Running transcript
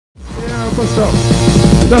Good stuff.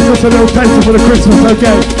 That's just a little taster for the Christmas,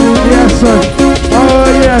 okay? Yes, sir. Oh,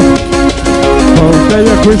 yeah. Oh, day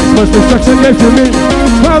of Christmas, Dizstruxshon gave to me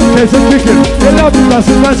 12 case of chicken, 11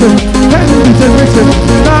 glasses ransom, 10 pieces mixing,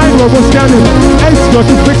 9 robots scanning, 8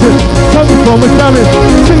 scotches fixing, 7 from McLaren,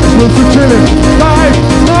 6 rooms for chilling, 5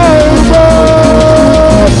 robots,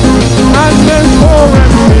 and then 4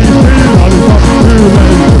 MCs, 3 lollipops, 2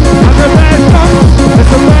 lemons, and the best one, it's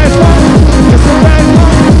the best one, it's the best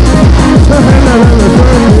one.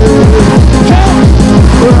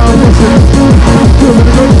 Well, listen, 2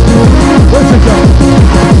 minutes ago, what's it go?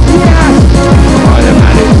 Yes! Oh, you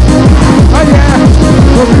had it! Oh, yeah!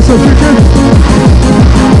 Don't be so chicken!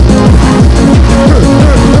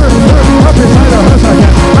 Up inside our house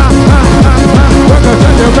again! Ha, ha, ha, ha! We're gonna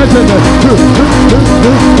tell you a better than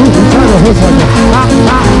inside our house again! Ha,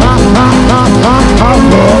 ha, ha, ha, ha, ha, ha,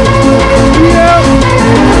 ha! Yeah!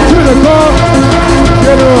 To the car!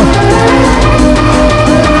 Get on!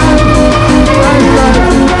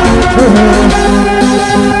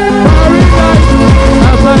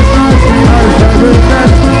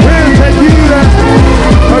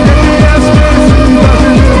 Yes,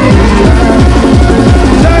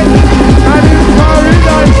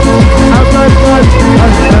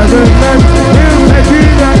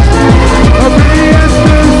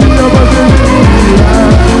 sir!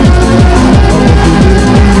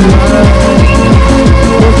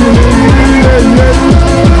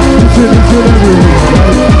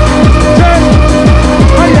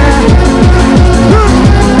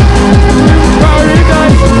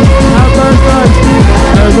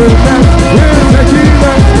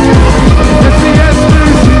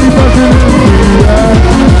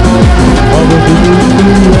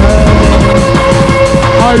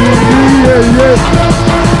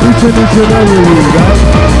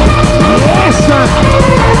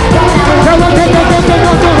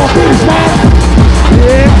 Come on, please, man!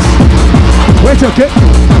 Yes! Wait, okay?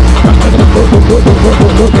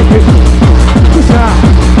 Push out!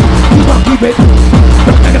 Keep it!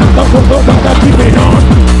 Keep it on!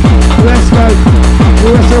 Let's go!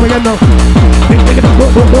 Let's go again now!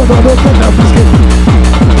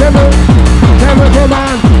 Come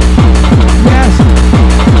on! Yes!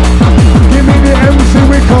 Give me the MC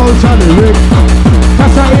we call Johnny Rick.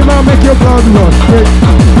 That's how it might make your blood rush quick.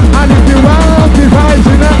 And if you want the vibes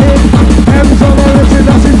in the head, M's on the listen,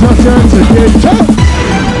 that's his turn to get.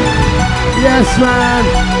 Yes, man.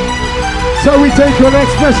 So we take your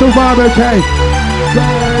next special vibe, okay?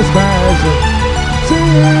 Very special.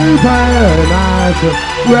 Super nice.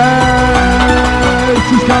 Right.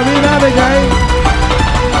 She's coming out again.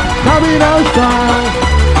 Coming out strong.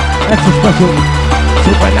 Extra special.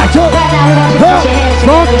 Supernatural,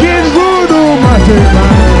 fucking voodoo magic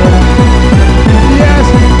man. Yes,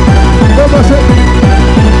 what was it?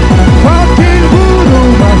 Fucking voodoo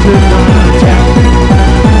magic man.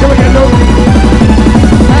 Come again, no.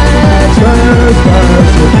 Extra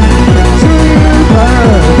special, supernatural.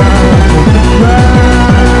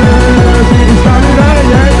 He's coming out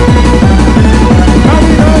again.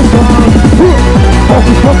 Coming out strong.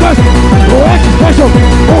 Focus, focus. Oh, extra special.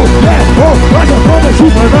 Oh, yeah. Oh, Roger,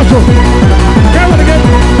 supernatural. Go it again.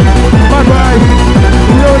 Bye-bye.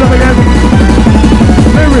 Roll up again.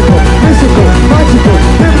 Miracle, mystical, magical,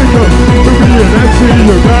 biblical. To be an MC,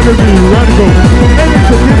 you gotta be radical. Aiming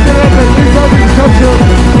to pick it up and things all these culture.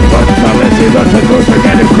 But some MC not supposed to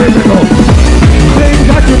get it criminal. Things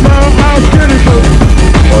that you know are critical.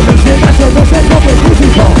 For the shit that's your most important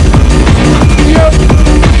musical. Yo.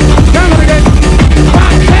 Go it again.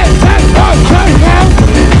 5, 10, 10, 1, 2, now.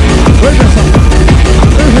 Where's the song?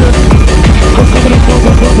 What's coming up?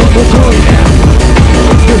 What's going now?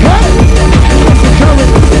 Hey! Going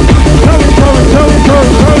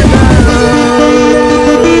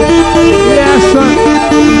yes, son.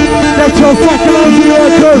 Get your fucking arms in the air,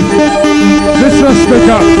 crew. This is a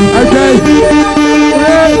sticker, okay?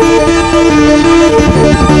 Yeah.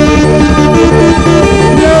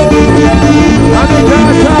 And the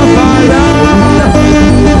guys are fire.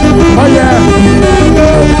 Oh, yeah.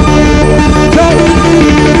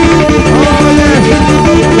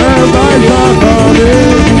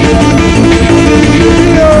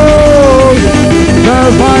 The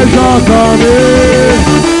vibes are coming.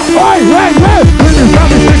 Wait, wait, wait! When the sun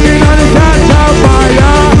is sticking on the cats on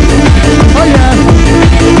fire. Oh yeah.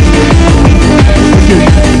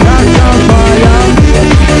 Cats on fire.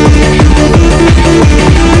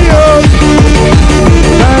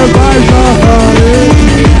 The vibes are coming.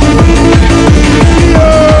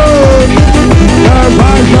 The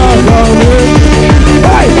vibes are coming.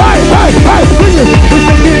 Hey, hey, hey, hey! We're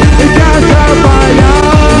sticking the cats on fire.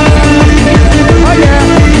 Oh yeah.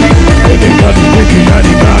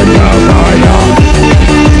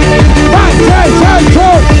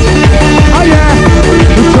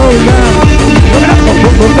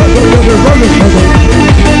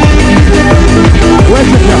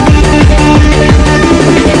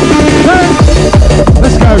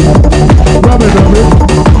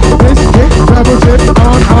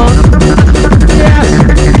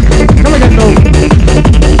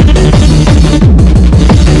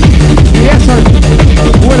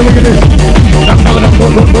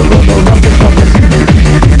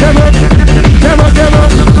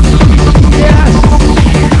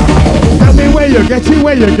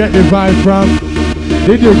 you get your vibe from?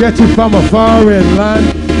 Did you get it from a foreign land?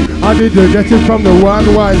 Or did you get it from the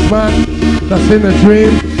one wise man that's in a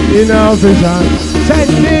dream, in a vision?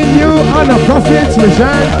 Sending you on a prophet's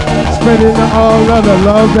mission, spreading all of the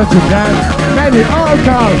love that you can. Many all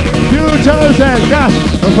call, you chosen, yes,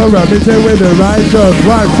 for a mission with the righteous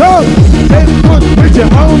one. So, stay put with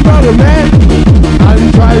your own brother, man,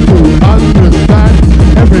 and try to understand.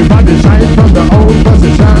 Everybody shine from their own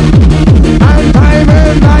position, and time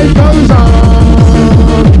and life goes on.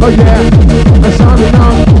 Oh yeah, the sun is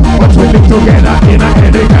on. But we live together in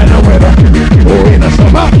any kind of weather. Oh, in the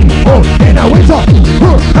summer, oh, in the winter.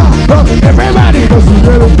 Everybody goes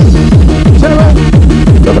together.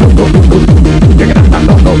 You're gonna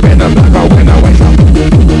have no better than go when I wake up.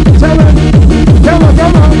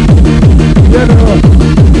 Come on. You know,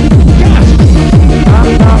 yes. I'm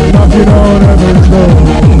not knocking on every door.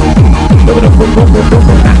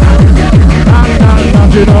 I'm not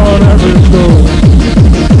knocking on every door.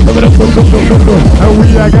 And we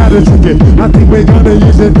got a ticket, I think we're gonna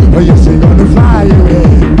use it. Oh yes, we're gonna fly away,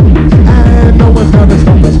 and no one's gonna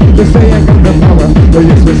stop us. They say I got the power, oh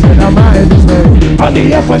yes, we set our mind this way. On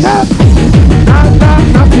the up and up, I'm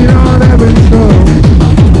knocking on every door.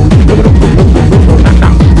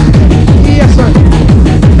 Yes sir,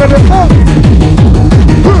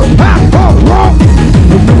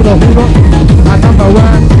 I'm number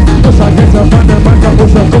one, cause I get up on the back of the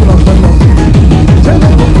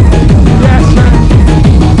yes, man.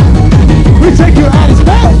 We take you out of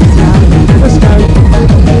space. Let's go.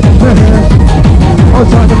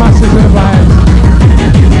 Outside the masses in the vibe.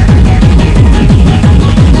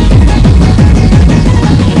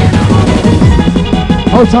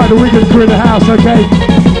 Outside the wicked crew in the house, okay?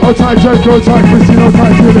 Outside Joker, outside Christine,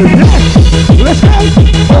 outside Julian. Yes! Let's go!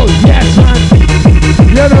 Oh, yes, man.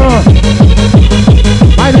 You know,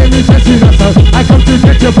 my name is Natz. I come to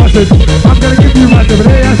get your buzzing. I'm gonna give you my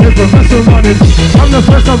day as a professional morning. I'm the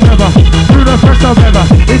first of ever, you're the first of ever.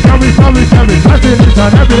 It's coming, nothing is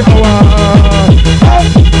on every hour. Oh,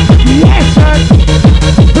 yes, man.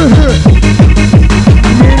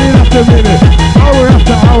 Minute after minute, hour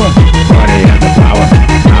after hour. Money and the power,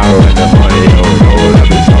 power and the money. Oh, let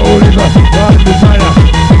me show you God designer.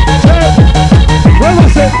 Where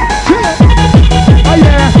was it? Oh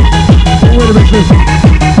yeah. Wait a minute.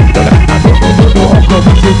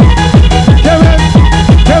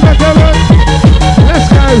 Kevin, let's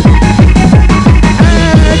go.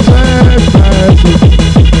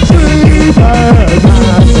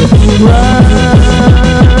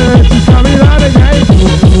 She's coming out again.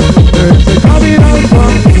 She's coming out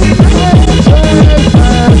from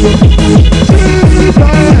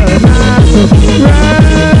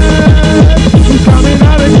she's coming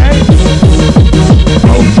out again.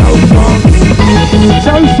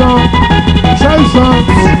 So strong.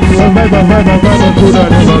 Baby, put her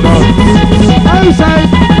in the door.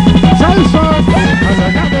 So strong.